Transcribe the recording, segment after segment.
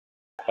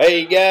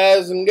Hey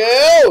guys and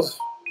gals,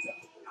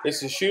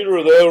 this is Shooter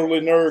of the Elderly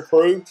Nerd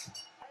Crew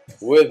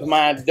with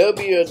my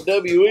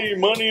WWE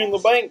Money in the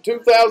Bank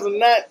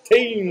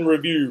 2019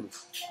 review.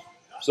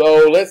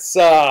 So let's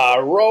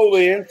roll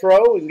the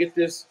intro and get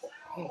this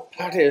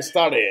party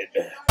started.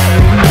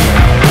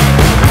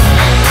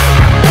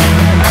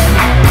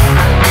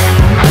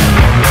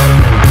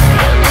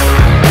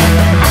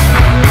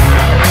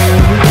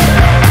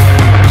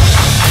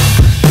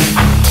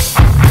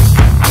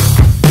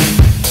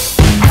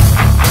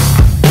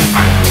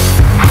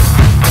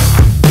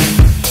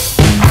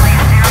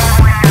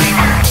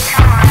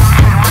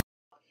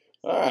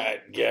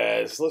 Alright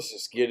guys, let's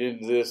just get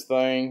into this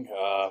thing.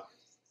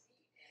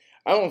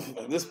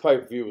 This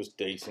pay-per-view was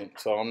decent,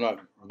 so I'm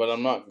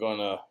not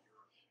gonna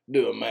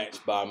do a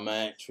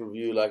match-by-match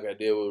review like I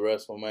did with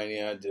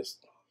WrestleMania.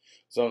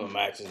 Some of the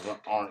matches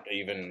aren't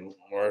even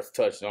worth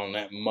touching on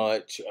that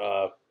much.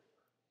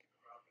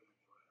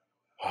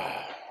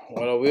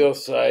 What I will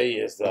say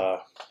is,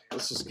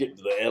 let's just get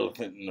to the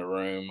elephant in the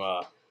room.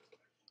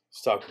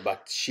 Let's talk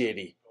about the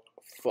shitty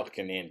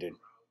fucking ending.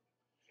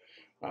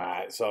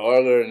 Alright, so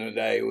earlier in the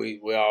day,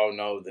 we all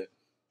know that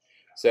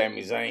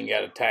Sami Zayn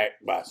got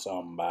attacked by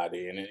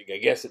somebody, and I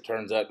guess it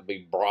turns out to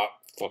be Brock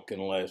fucking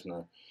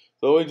Lesnar.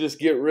 So we just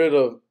get rid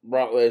of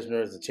Brock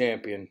Lesnar as the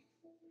champion,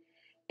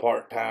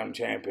 part-time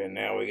champion.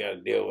 Now we got to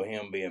deal with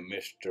him being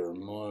Mr.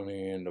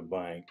 Money in the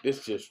Bank.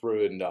 This just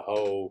ruined the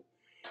whole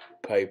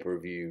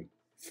pay-per-view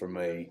for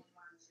me.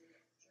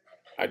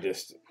 I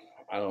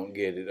don't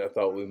get it. I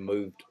thought we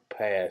moved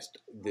past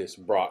this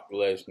Brock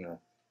Lesnar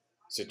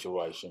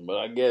situation, but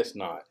I guess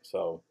not.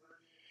 So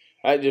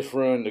that just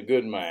ruined a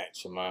good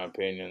match, in my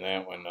opinion.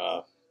 That one.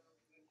 I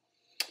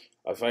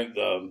think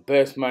the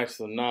best match of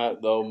the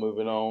night, though,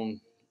 moving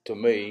on to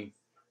me,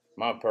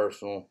 my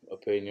personal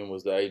opinion,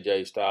 was the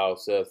AJ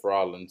Styles Seth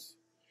Rollins.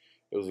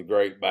 It was a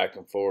great back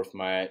and forth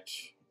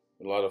match.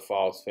 A lot of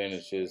false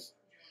finishes.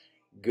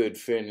 Good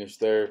finish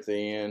there at the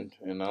end,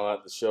 and I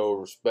like to show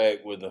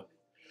respect with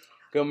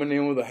coming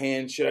in with a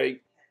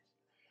handshake.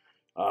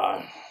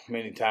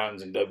 Many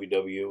times in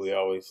WWE, we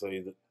always see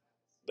that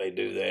they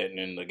do that, and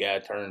then the guy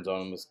turns on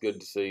them. It's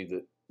good to see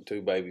that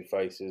two baby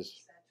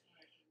faces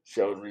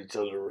showed each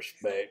other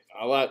respect.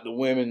 I like the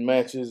women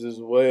matches as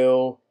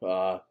well.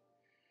 The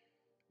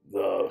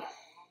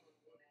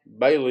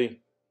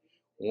Bayley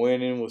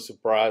winning was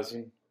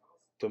surprising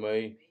to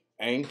me,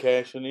 and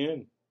cashing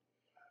in.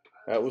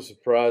 That was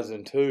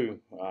surprising too.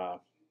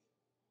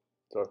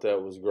 Thought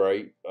that was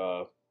great.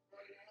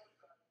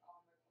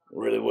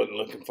 Really wasn't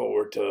looking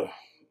forward to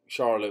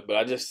Charlotte,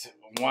 but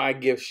why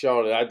give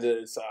Charlotte? I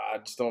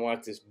just don't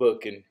like this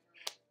booking.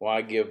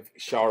 Why give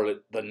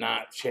Charlotte the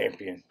night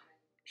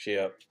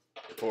championship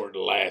for the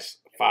last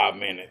 5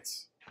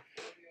 minutes?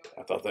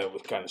 I thought that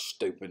was kind of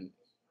stupid.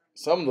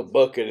 Some of the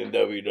booking in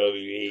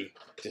WWE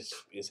just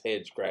is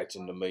head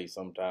scratching to me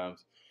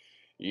sometimes.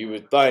 You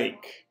would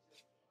think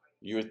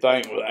with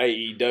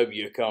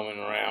AEW coming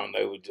around,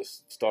 they would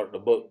just start to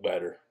book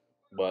better.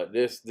 But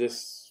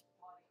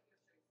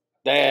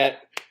that,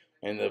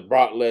 and the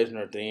Brock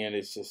Lesnar at the end,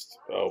 it's just,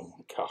 oh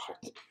my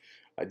God.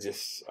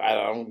 I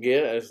don't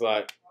get it. It's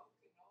like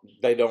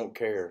they don't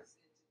care,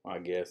 I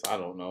guess. I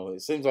don't know.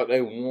 It seems like they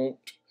want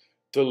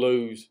to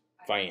lose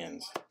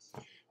fans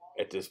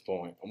at this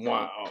point.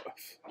 Why?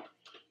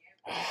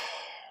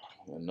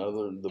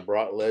 The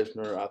Brock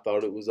Lesnar, I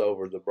thought it was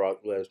over, the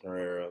Brock Lesnar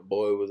era.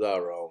 Boy, was I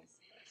wrong.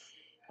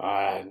 All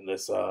right,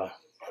 let's,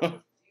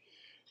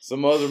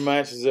 some other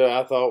matches that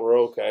I thought were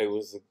okay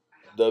was the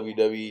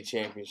WWE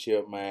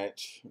Championship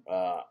match.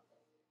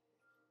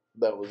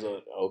 That was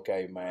an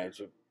okay match.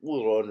 A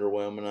little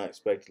underwhelming. I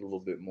expected a little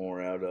bit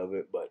more out of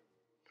it, but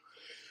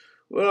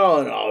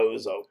all in all, it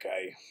was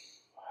okay.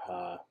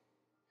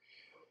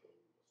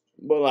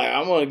 But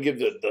I'm gonna give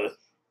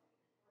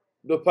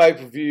the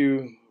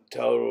pay-per-view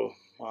total,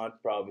 I'd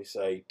probably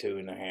say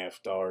 2.5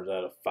 stars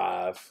out of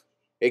 5.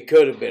 It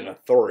could have been a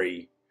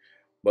 3,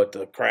 but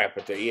the crap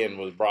at the end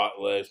was Brock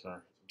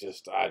Lesnar.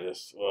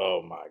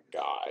 Oh my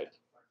God.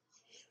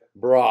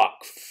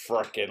 Brock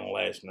frickin'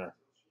 Lesnar.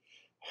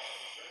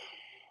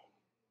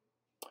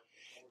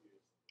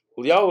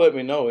 Well, y'all let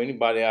me know,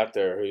 anybody out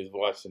there who's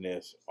watching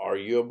this, are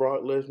you a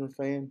Brock Lesnar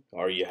fan?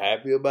 Are you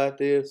happy about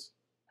this?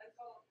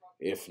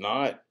 If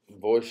not,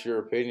 voice your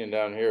opinion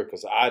down here,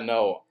 because I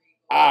know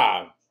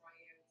I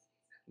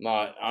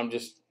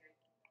just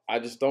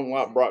don't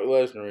like Brock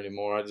Lesnar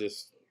anymore.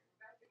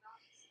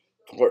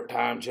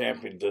 Part-time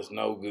champion does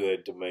no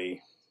good to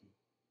me.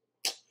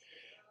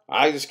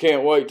 I just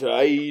can't wait till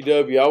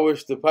AEW. I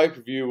wish the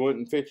pay-per-view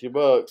wasn't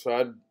 $50, so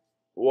I'd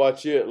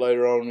watch it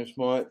later on this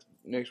month,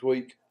 next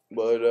week.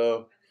 But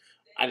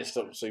I just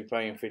don't see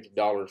paying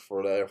 $50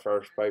 for their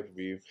first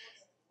pay-per-view.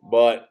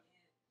 But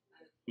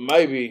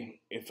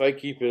maybe if they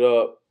keep it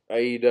up,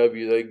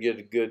 AEW, they get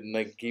it good and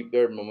they can keep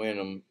their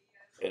momentum,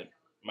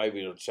 maybe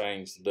it'll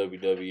change the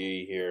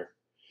WWE here,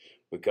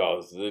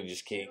 because they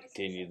just can't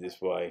continue this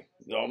way.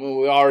 I mean,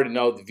 we already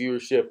know the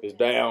viewership is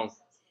down,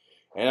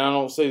 and I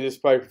don't see this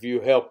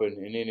pay-per-view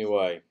helping in any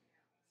way.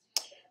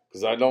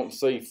 because I don't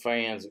see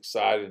fans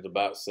excited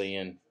about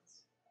seeing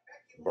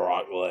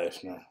Brock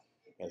Lesnar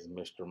as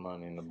Mr.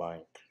 Money in the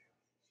Bank.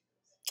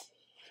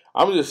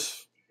 I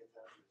just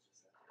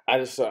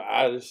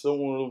don't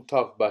want to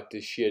talk about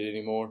this shit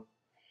anymore.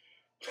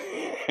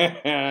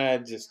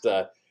 They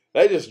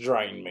just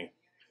drained me.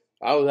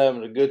 I was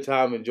having a good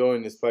time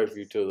enjoying this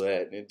pay-per-view till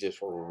that, and it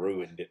just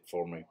ruined it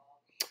for me.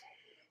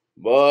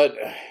 But,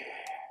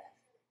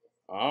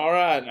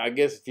 alright, I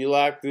guess if you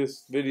like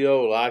this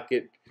video, like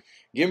it.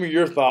 Give me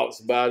your thoughts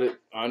about it.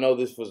 I know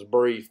this was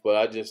brief, but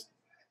I just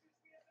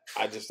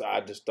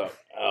thought,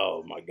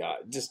 oh my God,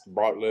 just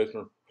Brock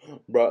Lesnar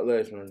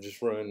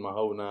just ruined my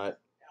whole night.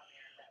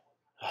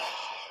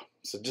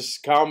 So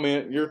just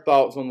comment your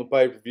thoughts on the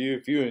pay-per-view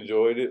if you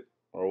enjoyed it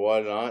or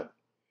whatnot.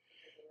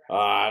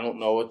 I don't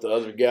know what the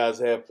other guys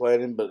have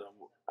planned, but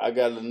I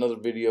got another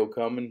video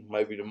coming,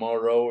 maybe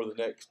tomorrow or the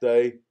next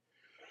day.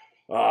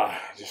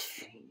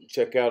 Just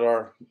check out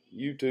our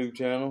YouTube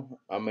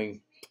channel.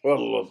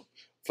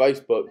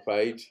 Facebook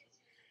page.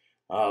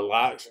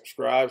 Like,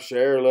 subscribe,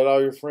 share, let all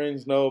your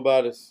friends know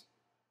about us.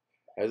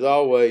 As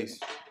always,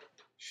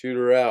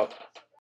 Shooter out.